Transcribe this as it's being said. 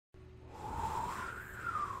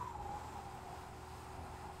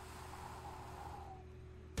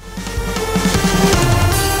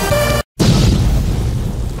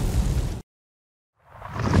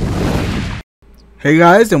Hey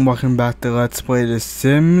guys, and welcome back to Let's Play The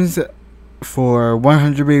Sims for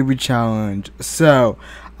 100 Baby Challenge. So,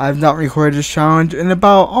 I've not recorded this challenge in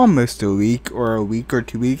about almost a week or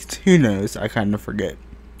 2 weeks. Who knows? I kind of forget.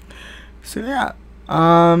 So yeah,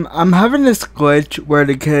 I'm having this glitch where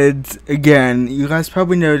the kids, again, you guys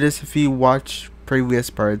probably noticed if you watch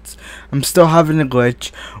previous parts, I'm still having a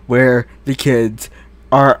glitch where the kids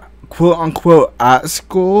are quote unquote at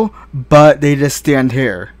school, but they just stand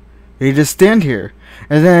here. They just stand here.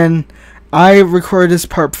 And then I recorded this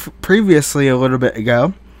part previously a little bit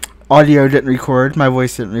ago. Audio didn't record. My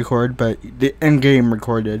voice didn't record. But the in-game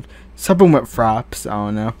recorded. Something went fraps. I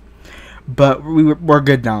don't know. But we're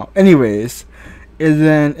good now. Anyways. And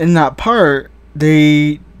then in that part,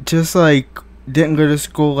 they just like didn't go to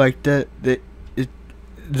school like that.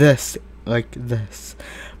 Like this.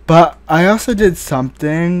 But I also did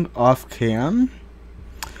something off cam.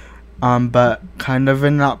 But kind of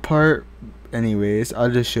in that part. Anyways, I'll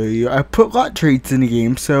just show you. I put lot traits in the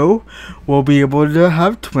game, so we'll be able to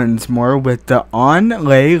have twins more with the on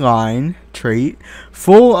ley line trait,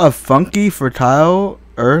 full of funky, fertile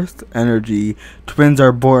earth energy. Twins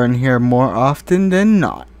are born here more often than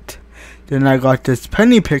not. Then I got this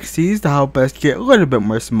penny pixies to help us get a little bit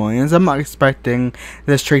more simoleons. I'm not expecting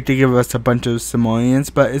this trait to give us a bunch of simoleons,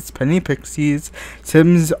 but it's penny pixies.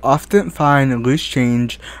 Sims often find loose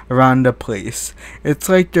change around the place. It's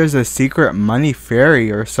like there's a secret money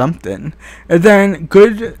fairy or something. And then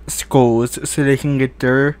good schools so they can get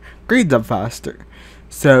their grades up faster.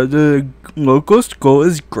 So the local school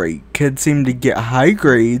is great. Kids seem to get high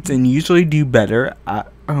grades and usually do better at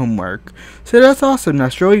homework. So that's awesome.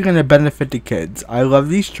 That's really going to benefit the kids. I love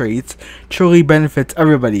these traits. Truly benefits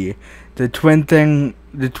everybody. The twin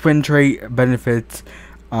trait benefits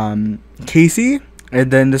Casey,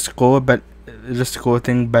 and then the school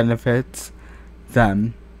thing benefits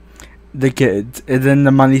them, the kids, and then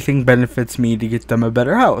the money thing benefits me to get them a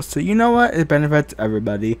better house. So you know what? It benefits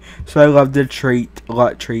everybody. So I love the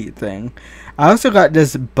lot trait thing. I also got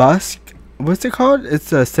this what's it called?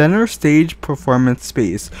 It's a center stage performance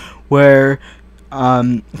space where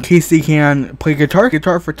Casey can play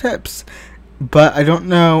guitar for tips. But I don't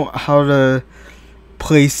know how to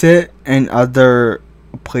place it in other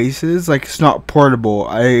places. Like, it's not portable.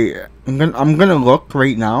 I'm gonna look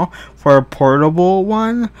right now for a portable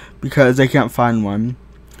one because I can't find one.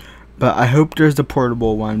 But I hope there's a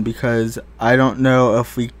portable one because I don't know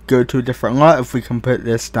if we go to a different lot if we can put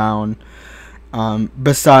this down.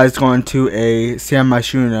 Besides going to a San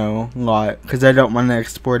Myshuno lot, because I don't want to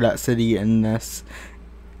explore that city in this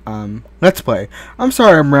Let's Play. I'm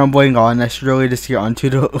sorry I'm rambling on. I should really just get onto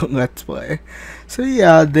the Let's Play. So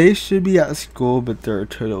yeah, they should be at school, but they're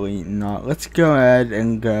totally not. Let's go ahead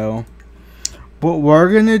and go. What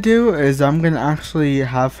we're gonna do is I'm gonna actually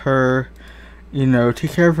have her,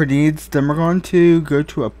 take care of her needs. Then we're going to go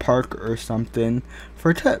to a park or something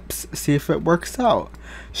for tips. See if it works out.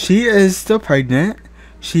 She is still pregnant.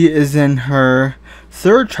 She is in her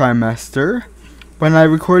 3rd trimester. When I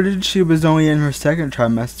recorded, she was only in her 2nd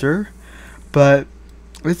trimester. But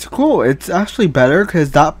it's cool. It's actually better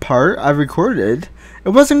because that part I recorded, it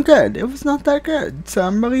wasn't good. It was not that good. So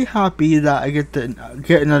I'm really happy that I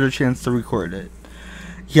get another chance to record it.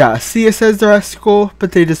 Yeah, see, it says they're at school,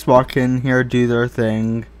 but they just walk in here, do their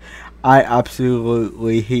thing. I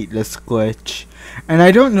absolutely hate this glitch. And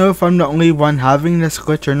I don't know if I'm the only one having this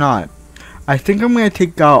glitch or not. I think I'm going to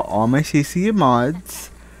take out all my CC mods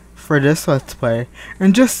for this Let's Play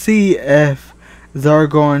and just see if they're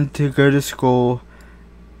going to go to school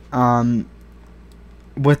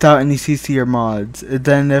without any CC or mods. And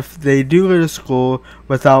then if they do go to school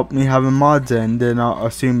without me having mods in, then I'll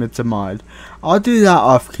assume it's a mod. I'll do that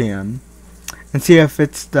off cam and see if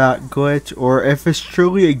it's that glitch or if it's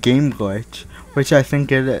truly a game glitch, which I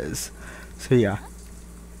think it is. So yeah,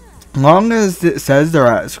 long as it says they're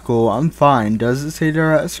at school, I'm fine. Does it say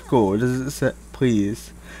they're at school? Does it say,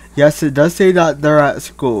 please? Yes, it does say that they're at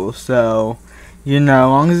school. So, as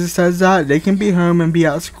long as it says that, they can be home and be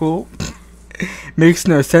at school. Makes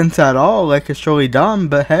no sense at all. Like, it's really dumb,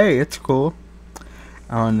 but hey, it's cool.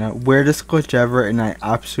 I don't know. Weirdest glitch ever, and I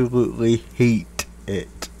absolutely hate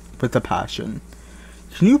it with a passion.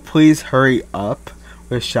 Can you please hurry up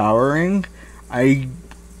with showering? I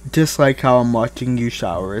dislike how I'm watching you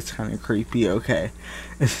shower. It's kind of creepy. Okay.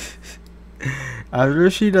 After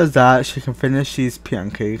she does that, she can finish these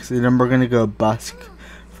pancakes, and then we're gonna go busk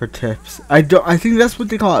for tips. I think that's what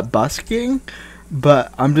they call it, busking,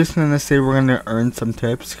 but I'm just gonna say we're gonna earn some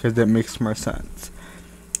tips because it makes more sense.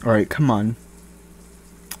 All right, come on.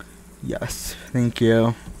 Yes, thank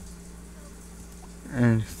you.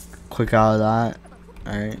 And click out of that.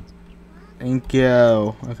 All right. Thank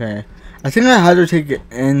you. Okay. I think I had to take an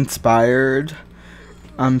inspired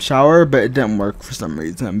shower, but it didn't work for some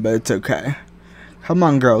reason, but it's okay. Come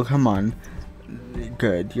on, girl, come on.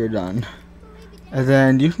 Good, you're done. And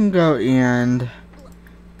then you can go and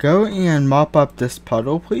mop up this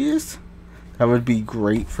puddle, please. That would be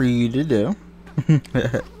great for you to do.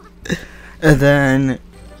 And then,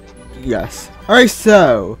 yes. Alright,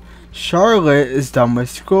 so Charlotte is done with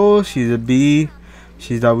school. She's a B.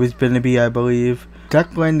 She's always been a B, I believe.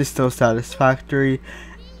 Declan is still satisfactory.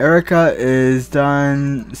 Erica is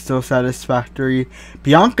done, still satisfactory.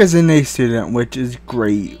 Bianca's an A student, which is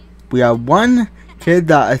great. We have one kid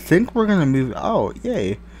that I think we're gonna move out.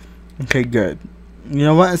 Yay. Okay, good. You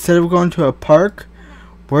know what? Instead of going to a park,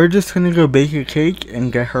 we're just gonna go bake a cake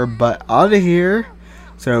and get her butt out of here.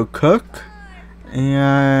 So cook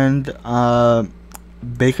and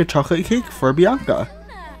bake a chocolate cake for Bianca.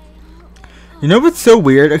 You know what's so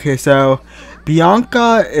weird? Okay, so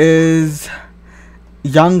Bianca is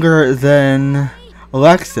younger than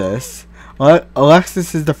Alexis.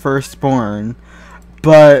 Alexis is the firstborn,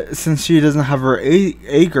 but since she doesn't have her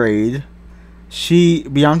A grade,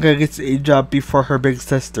 Bianca gets to age up before her big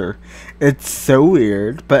sister. It's so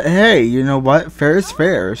weird, but hey, you know what? Fair is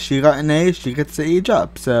fair. She got an A, she gets to age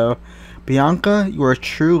up. So, Bianca, you are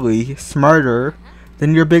truly smarter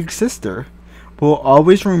than your big sister. We'll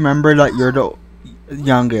always remember that you're the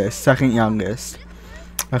youngest, second youngest.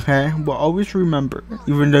 Okay? We'll always remember,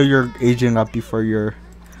 even though you're aging up before your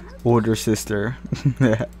older sister.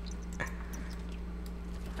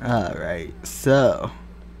 Alright, so,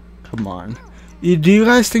 come on. Do you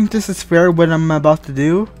guys think this is fair what I'm about to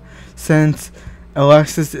do? Since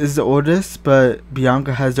Alexis is the oldest, but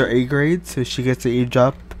Bianca has her A grade, so she gets to age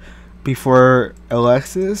up before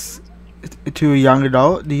Alexis to a young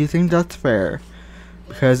adult. Do you think that's fair?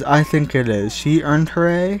 Because I think it is. She earned her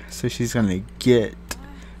A, so she's gonna get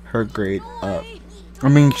her grade up. I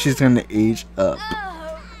mean, she's gonna age up.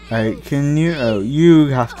 Alright, can you... Oh, you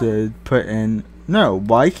have to put in... No,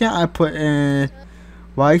 why can't I put in...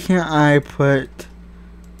 Why can't I put...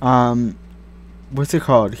 What's it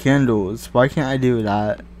called? Candles. Why can't I do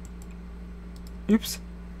that? Oops.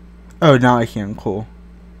 Oh, now I can. Cool.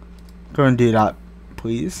 Go and do that,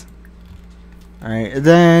 please. Alright,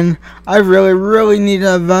 then I really need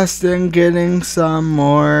to invest in getting some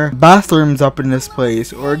more bathrooms up in this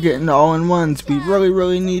place, or getting the all-in-ones. We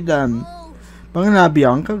really need them. But I'm gonna have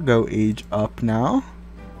Bianca go age up now.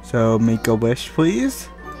 So make a wish, please.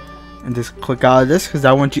 And just click out of this, because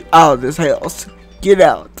I want you out of this house. Get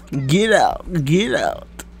out. Get out. Get out.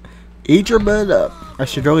 Age your butt up. I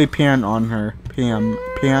should really pan on her.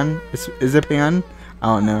 Pan? Is it pan? I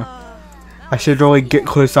don't know. I should really get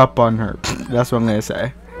close up on her. That's what I'm gonna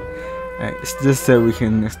say. Alright, just so we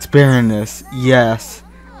can experience this. Yes.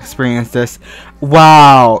 Experience this.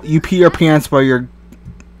 Wow. You pee your pants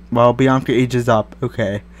while Bianca ages up.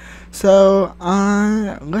 Okay. So,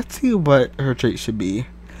 let's see what her trait should be.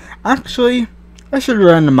 Actually, I should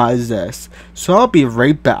randomize this. So I'll be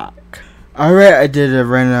right back. Alright, I did a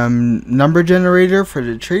random number generator for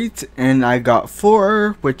the traits, and I got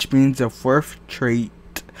 4, which means a 4th trait.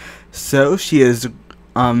 So she is, it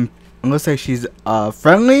looks like she's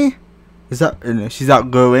friendly. No, she's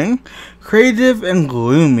outgoing, creative, and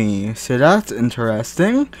gloomy. So that's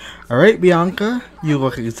interesting. Alright, Bianca, you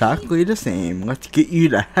look exactly the same. Let's get you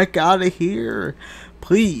the heck out of here,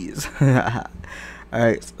 please.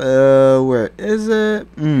 Alright, so where is it?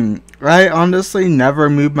 I honestly never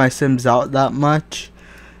moved my Sims out that much,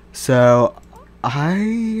 so I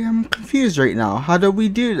am confused right now. How do we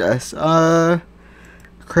do this?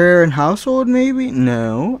 Career and household, maybe?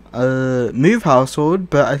 No. Move household,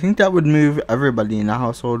 but I think that would move everybody in the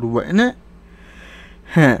household, wouldn't it?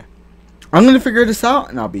 Huh. I'm gonna figure this out,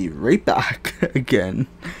 and I'll be right back again.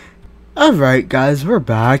 Alright, guys, we're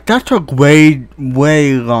back. That took way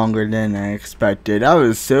longer than I expected. I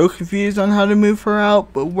was so confused on how to move her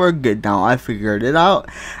out, but we're good now. I figured it out.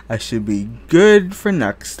 I should be good for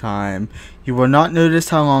next time. You will not notice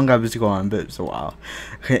how long I was gone, but it was a while.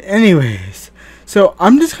 Okay, anyways. So,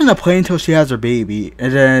 I'm just going to play until she has her baby,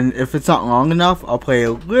 and then if it's not long enough, I'll play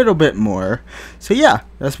a little bit more. So, yeah,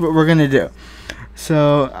 that's what we're going to do.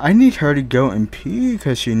 So, I need her to go and pee,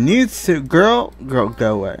 because she needs to. Girl, go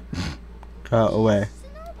away. Go away.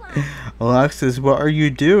 Alexis, what are you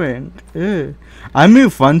doing? Ew. I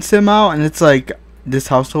moved Fun Sim out, and it's like, this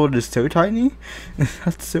household is so tiny.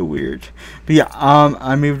 That's so weird. But yeah,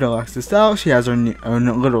 I moved Alexis out. She has her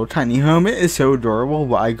own little tiny home. It is so adorable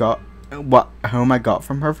what home I got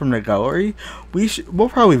from her from the gallery. We'll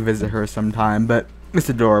probably visit her sometime, but It's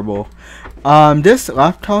adorable. This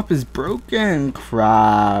laptop is broken.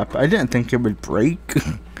 Crap. I didn't think it would break.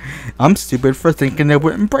 I'm stupid for thinking it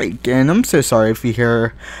wouldn't break. And I'm so sorry if you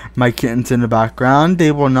hear my kittens in the background.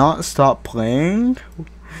 They will not stop playing.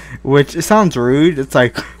 Which, it sounds rude. It's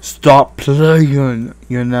like, stop playing,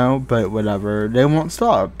 you know? But whatever. They won't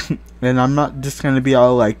stop. And I'm not just going to be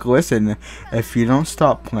all like, listen, if you don't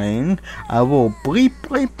stop playing, I will bleep,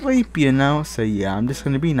 bleep, bleep, you know? So yeah, I'm just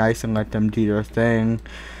going to be nice and let them do their thing.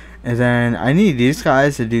 And then I need these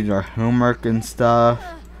guys to do their homework and stuff.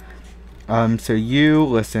 So you,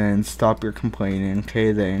 listen, stop your complaining.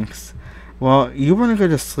 Okay, thanks. Well, you want to go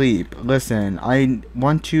to sleep. Listen, I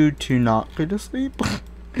want you to not go to sleep.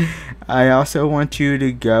 I also want you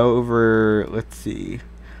to go over, let's see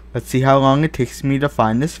how long it takes me to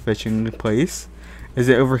find this fishing place. Is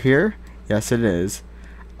it over here? Yes, it is.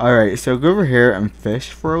 Alright, so go over here and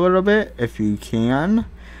fish for a little bit if you can.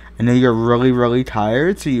 I know you're really, really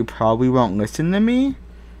tired, so you probably won't listen to me.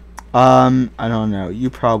 I don't know. You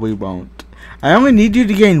probably won't. I only need you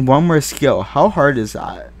to gain one more skill. How hard is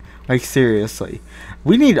that? Like, seriously.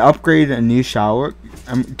 We need to upgrade a new shower.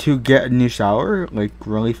 To get a new shower, like,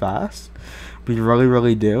 really fast. We really,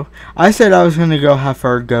 really do. I said I was going to go have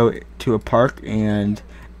her go to a park and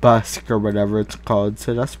busk or whatever it's called.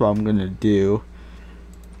 So that's what I'm going to do.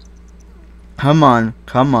 Come on.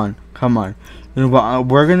 Come on. Come on. You know what?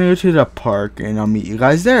 We're going to go to the park and I'll meet you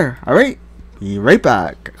guys there. Alright? Be right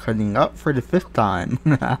back. Cutting up for the 5th time.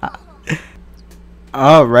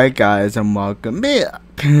 Alright guys, and welcome back.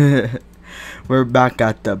 We're back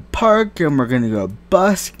at the park and we're gonna go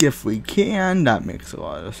busk if we can. That makes a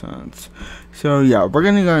lot of sense. So yeah, we're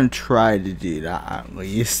gonna go and try to do that at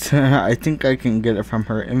least. I think I can get it from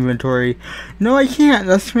her inventory. No, I can't.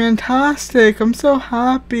 That's fantastic. I'm so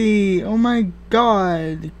happy. Oh my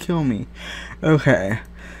god. Kill me. Okay.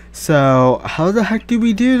 So how the heck do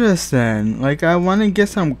we do this then? Like, I want to get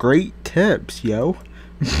some great tips, yo.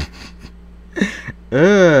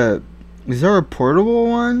 Is there a portable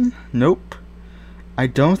one? Nope. I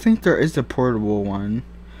don't think there is a portable one.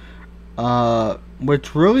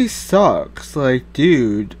 Which really sucks. Like,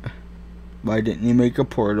 dude, why didn't you make a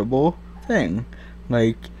portable thing?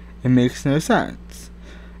 Like, it makes no sense.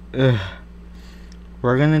 Ugh.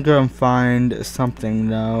 We're gonna go and find something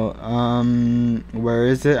though. Where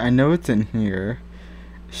is it? I know it's in here.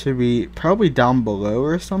 Should be probably down below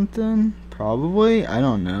or something. Probably. I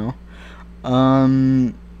don't know.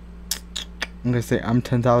 I'm gonna say I'm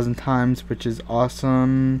 10,000 times, which is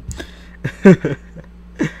awesome.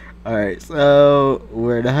 Alright, so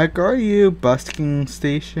where the heck are you? Busking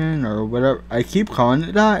station or whatever. I keep calling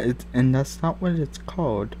it that, and that's not what it's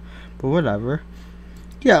called. But whatever.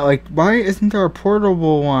 Yeah, like, why isn't there a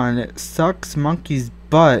portable one? It sucks monkey's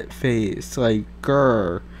butt face. Like,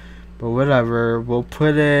 grr. But whatever. We'll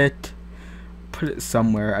put it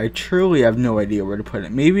somewhere. I truly have no idea where to put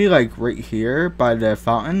it. Maybe, like, right here by the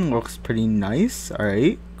fountain. Looks pretty nice.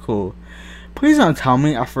 Alright, cool. Please don't tell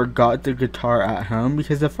me I forgot the guitar at home.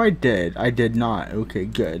 Because if I did not. Okay,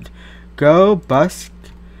 good. Go busk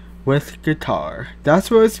with guitar.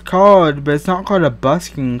 That's what it's called, but it's not called a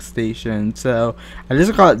busking station, so I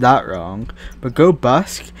just got that wrong. But go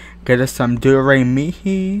busk, get us some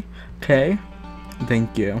do-re-mi, okay?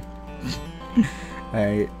 Thank you.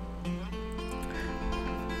 Alright.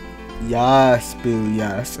 Yes, boo,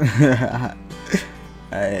 yes.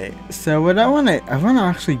 Alright, so what I wanna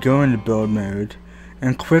actually go into build mode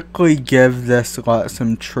and quickly give this lot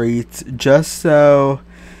some traits just so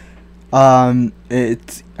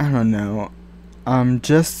it's, I don't know,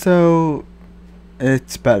 just so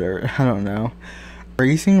it's better. I don't know.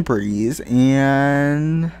 Racing breeze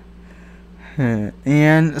and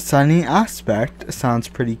sunny aspect sounds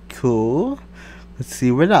pretty cool. Let's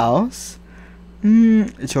see what else.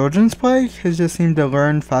 Children's play, kids just seem to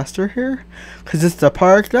learn faster here because it's the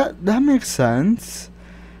park. That makes sense.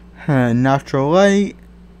 Natural light,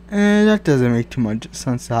 that doesn't make too much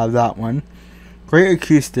sense to have that one. Great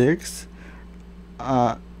acoustics.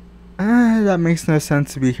 That makes no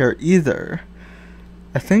sense to be here either.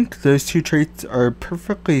 I think those two traits are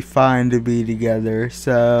perfectly fine to be together.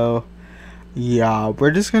 So, yeah,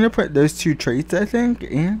 we're just gonna put those two traits, I think,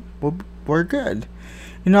 and we're good.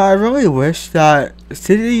 You know, I really wish that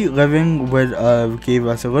city living would have gave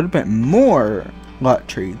us a little bit more lot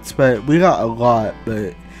traits, but we got a lot.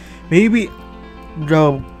 But maybe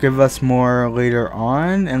they'll give us more later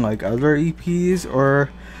on in like other EPs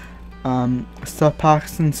or stuff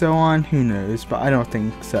packs and so on. Who knows? But I don't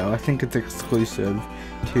think so. I think it's exclusive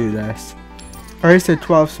to this. Alright, so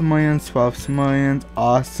 12 simoleons, 12 simoleons.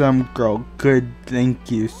 Awesome, girl. Good.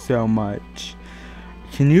 Thank you so much.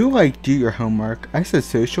 can you like do your homework? I said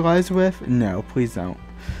socialize with? No, please don't.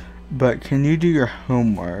 But can you do your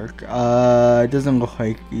homework? It doesn't look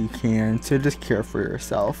like you can, so just care for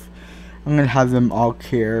yourself. I'm gonna have them all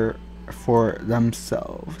care for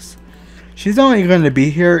themselves. She's only gonna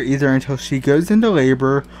be here either until she goes into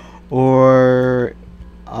labor or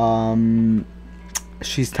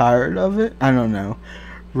she's tired of it. I don't know.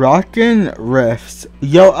 Rockin' riffs.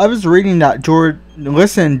 Yo, I was reading that.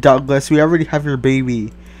 Listen, Douglas, we already have your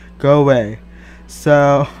baby. Go away.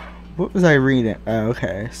 So, what was I reading? Oh,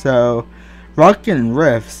 okay. So, rockin'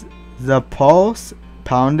 riffs. The pulse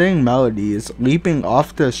pounding melodies leaping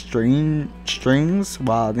off the strings.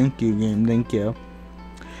 Wow, thank you, game. Thank you.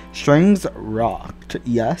 Strings rocked.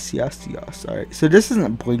 Yes, yes, yes. Alright, so this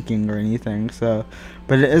isn't blinking or anything, so,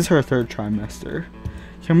 but it is her 3rd trimester.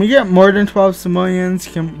 Can we get more than 12 simoleons?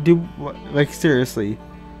 Can we do, like, seriously?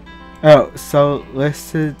 Oh,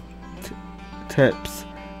 solicit tips.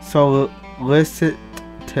 Solicit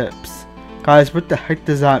tips. Guys, what the heck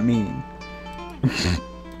does that mean?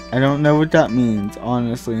 I don't know what that means.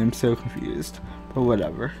 Honestly, I'm so confused. But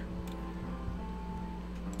whatever.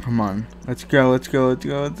 Come on. Let's go, let's go, let's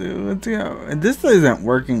go, let's go, let's go. And this isn't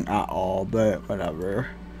working at all, but whatever.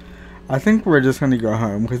 I think we're just gonna go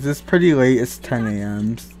home because it's pretty late. It's 10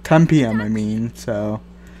 a.m. 10 p.m. I mean. So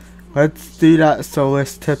let's do that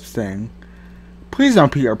Solace Tips thing. Please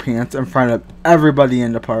don't pee your pants in front of everybody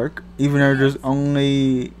in the park, even though there's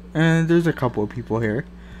only there's a couple of people here.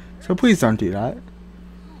 So please don't do that.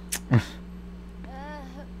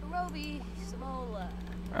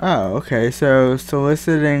 Oh, okay. So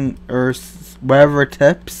soliciting or whatever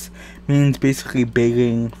tips means basically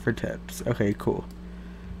begging for tips. Okay, cool.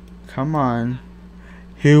 Come on.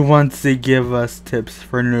 Who wants to give us tips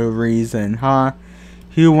for no reason, huh?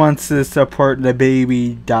 Who wants to support the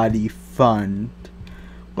baby daddy fund?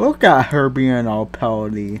 Look at her being all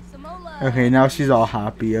pouty. Okay, now she's all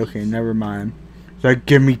happy. Okay, never mind. Like,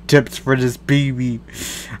 give me tips for this baby.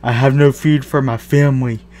 I have no food for my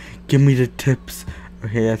family. Give me the tips.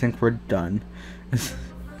 Okay, I think we're done.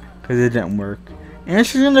 Because it didn't work. And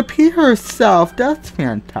she's gonna pee herself. That's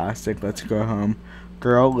fantastic. Let's go home.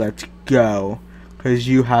 Girl, let's go. Because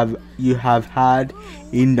you have had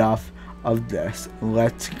enough of this.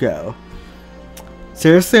 Let's go.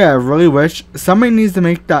 Seriously, I really wish somebody needs to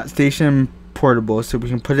make that station portable so we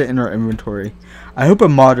can put it in our inventory. I hope a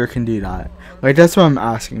modder can do that. Like, that's what I'm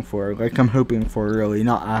asking for. Like, I'm hoping for, really,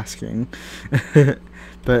 not asking.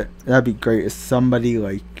 But that'd be great if somebody,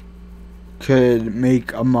 like, could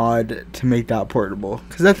make a mod to make that portable.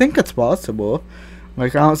 Because I think it's possible.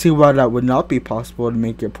 Like, I don't see why that would not be possible to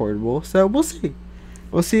make it portable. So, we'll see.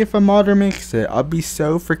 We'll see if a modder makes it. I'll be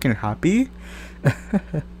so freaking happy.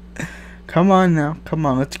 Come on now. Come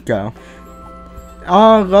on, let's go.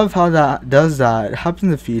 Oh, I love how that does that. It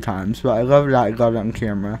happens a few times, but I love that I got it on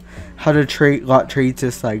camera. How to trade lot trades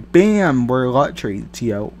just like, bam, we're lot trades,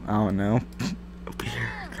 yo. I don't know.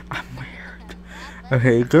 Weird. I'm weird.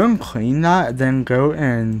 Okay, go and clean that, then go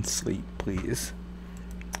and sleep, please.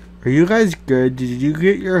 Are you guys good? Did you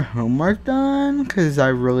get your homework done? Because I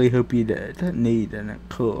really hope you did. No, you didn't.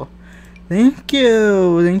 Cool. Thank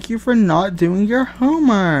you. Thank you for not doing your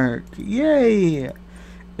homework. Yay.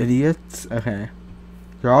 Idiots. Okay.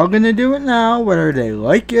 They're all going to do it now, whether they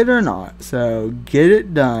like it or not. So, get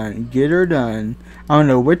it done. Get her done. I don't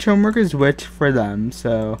know which homework is which for them.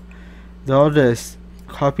 So, they'll just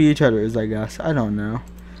copy each other's, I guess. I don't know.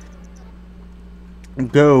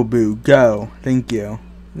 Go, boo. Go. Thank you.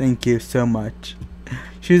 Thank you so much.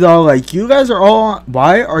 She's all like, you guys are all...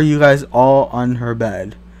 Why are you guys all on her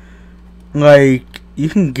bed? Like, you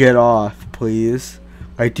can get off, please.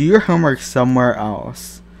 Like, do your homework somewhere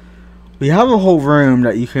else. We have a whole room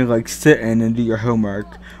that you can, like, sit in and do your homework.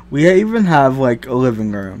 We even have, like, a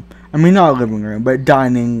living room. I mean, not a living room, but a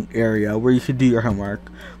dining area where you could do your homework.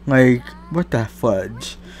 Like, what the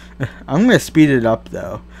fudge? I'm gonna speed it up,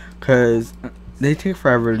 though. Because they take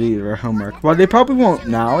forever to do their homework. Well, they probably won't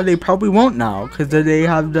now. They probably won't now. Because they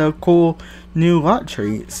have the cool new lot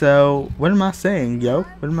treat. So, what am I saying, yo?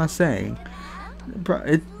 What am I saying?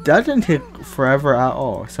 It doesn't take forever at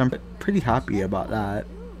all. So, I'm pretty happy about that.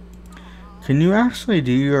 Can you actually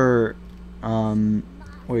do your,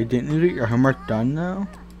 wait, didn't you get your homework done though?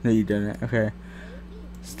 No, you didn't. Okay.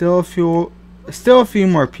 Still a few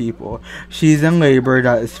more people. She's in labor.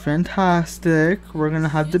 That is fantastic. We're gonna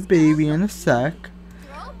have the baby in a sec.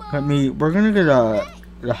 We're gonna go to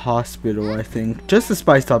the hospital, I think, just to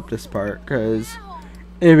spice up this part, cause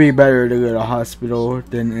it'd be better to go to the hospital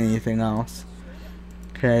than anything else.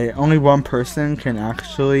 Okay, only one person can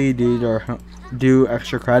actually do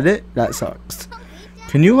extra credit. That sucks.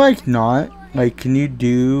 Can you like not? Like, can you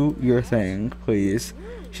do your thing, please?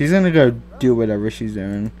 She's gonna go do whatever she's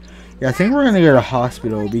doing. Yeah, I think we're gonna go to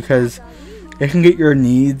hospital because it can get your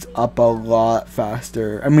needs up a lot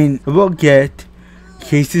faster. I mean, it will get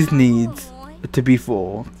Casey's needs to be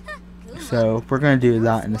full. So, we're gonna do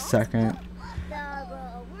that in a second.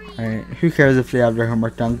 Alright, who cares if they have their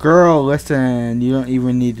homework done? Girl, listen, you don't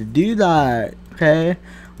even need to do that. Okay?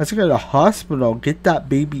 Let's go to the hospital. Get that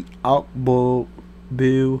baby out, boo.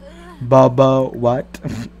 Bubba, what?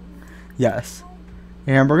 Yes.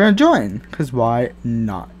 And we're gonna join, because why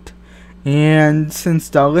not? And since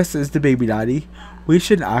Douglas is the baby daddy, we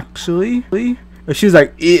should actually... She was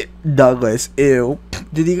like, ew, Douglas, ew.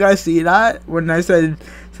 Did you guys see that? When I said,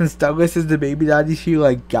 since Douglas is the baby daddy, she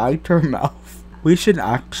like gagged her mouth. We should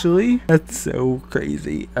actually... That's so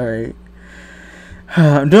crazy. Alright.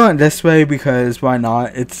 I'm doing it this way because why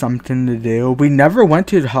not? It's something to do. We never went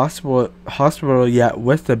to the hospital yet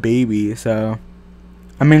with the baby, so...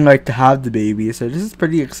 I mean, like, to have the baby, so this is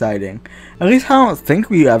pretty exciting. At least I don't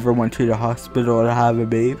think we ever went to the hospital to have a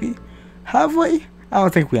baby. Have we? I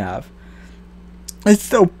don't think we have. It's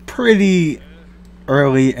still pretty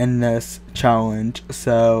early in this challenge,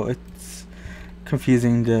 so it's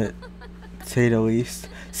confusing to say the least.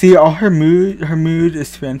 See, all her mood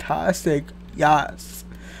is fantastic. Yes.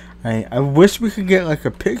 Right. I wish we could get, like,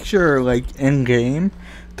 a picture, like, in-game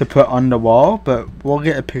to put on the wall, but we'll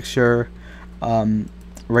get a picture,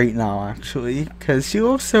 right now, actually, because she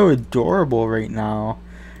looks so adorable right now.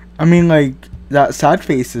 I mean, like, that sad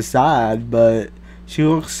face is sad, but she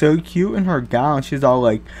looks so cute in her gown. She's all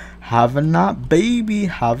like, having that baby,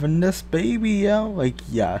 having this baby, yo. Like,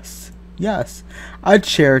 yes. Yes. I'd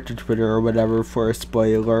share it to Twitter or whatever for a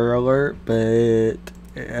spoiler alert, but,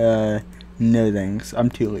 no thanks. I'm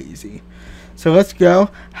too lazy. So let's go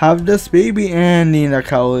have this baby, and Nina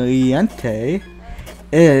Caliente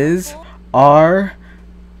is our...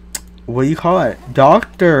 What do you call it?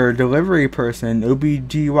 Doctor, delivery person,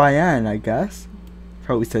 OBGYN, I guess.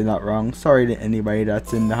 Probably said that wrong. Sorry to anybody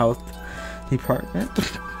that's in the health department.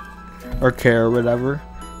 Or care, or whatever.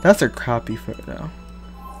 That's a crappy photo.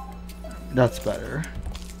 That's better.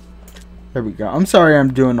 There we go. I'm sorry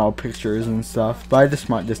I'm doing all pictures and stuff, but I just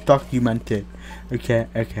want this documented. Okay,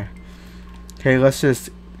 okay. Okay, let's just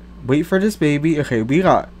wait for this baby. Okay, we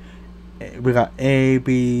got A,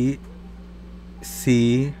 B,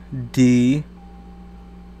 C, D,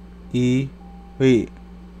 E. Wait,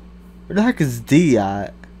 where the heck is D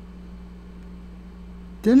at?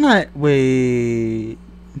 Didn't I? Wait,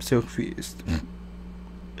 I'm so confused.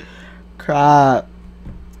 Crap.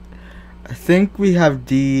 I think we have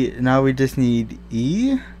D. Now we just need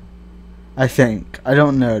E. I think. I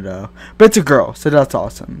don't know though. But it's a girl, so that's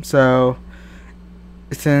awesome. So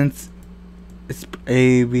since it's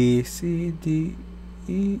A, B, C, D,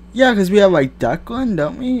 E. Yeah, because we have like Declan,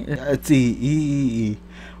 don't we? It's E.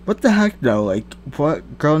 What the heck though? Like,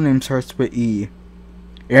 what girl name starts with E?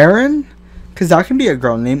 Aaron? Because that can be a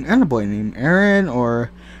girl name and a boy name. Aaron, or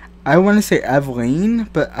I want to say Evelyn,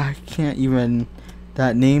 but I can't even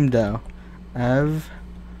that name though. Evelyn.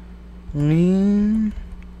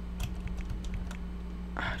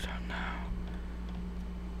 I don't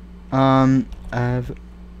know.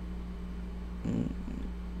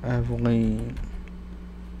 Evelyn.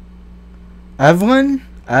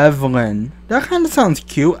 Evelyn. That kind of sounds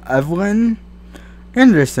cute. Evelyn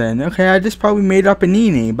Anderson. Okay, I just probably made up a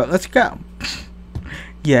name, but let's go.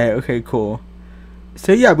 Yeah, okay, cool.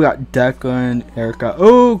 So yeah, we got Declan, Erica.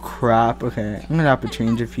 Oh crap. Okay, I'm gonna have to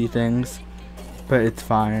change a few things, but it's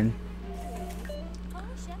fine.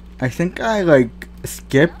 I think I like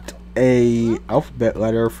skipped a alphabet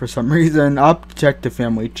letter for some reason. I'll have to check the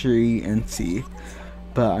family tree and see,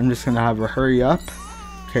 but I'm just gonna have her hurry up.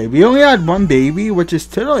 Okay, we only had one baby, which is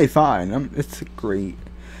totally fine. It's great.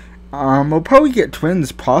 We'll probably get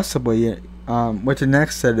twins possibly with the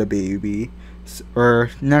next set of baby, or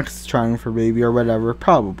next trying for baby or whatever,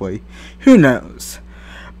 probably. Who knows?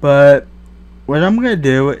 But what I'm gonna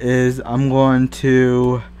do is I'm going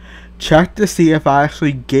to check to see if I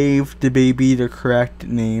actually gave the baby the correct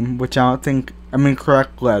name, which I don't think, I mean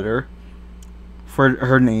correct letter for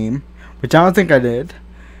her name, which I don't think I did,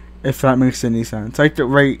 if that makes any sense. Like the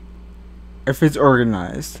right, if it's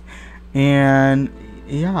organized. And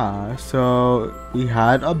yeah, so we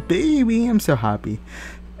had a baby. I'm so happy.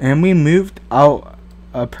 And we moved out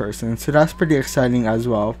a person, so that's pretty exciting as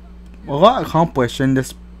well. A lot accomplished in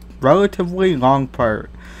this relatively long part.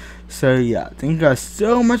 So yeah, thank you guys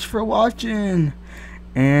so much for watching,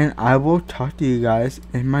 and I will talk to you guys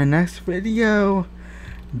in my next video.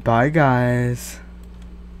 Bye guys.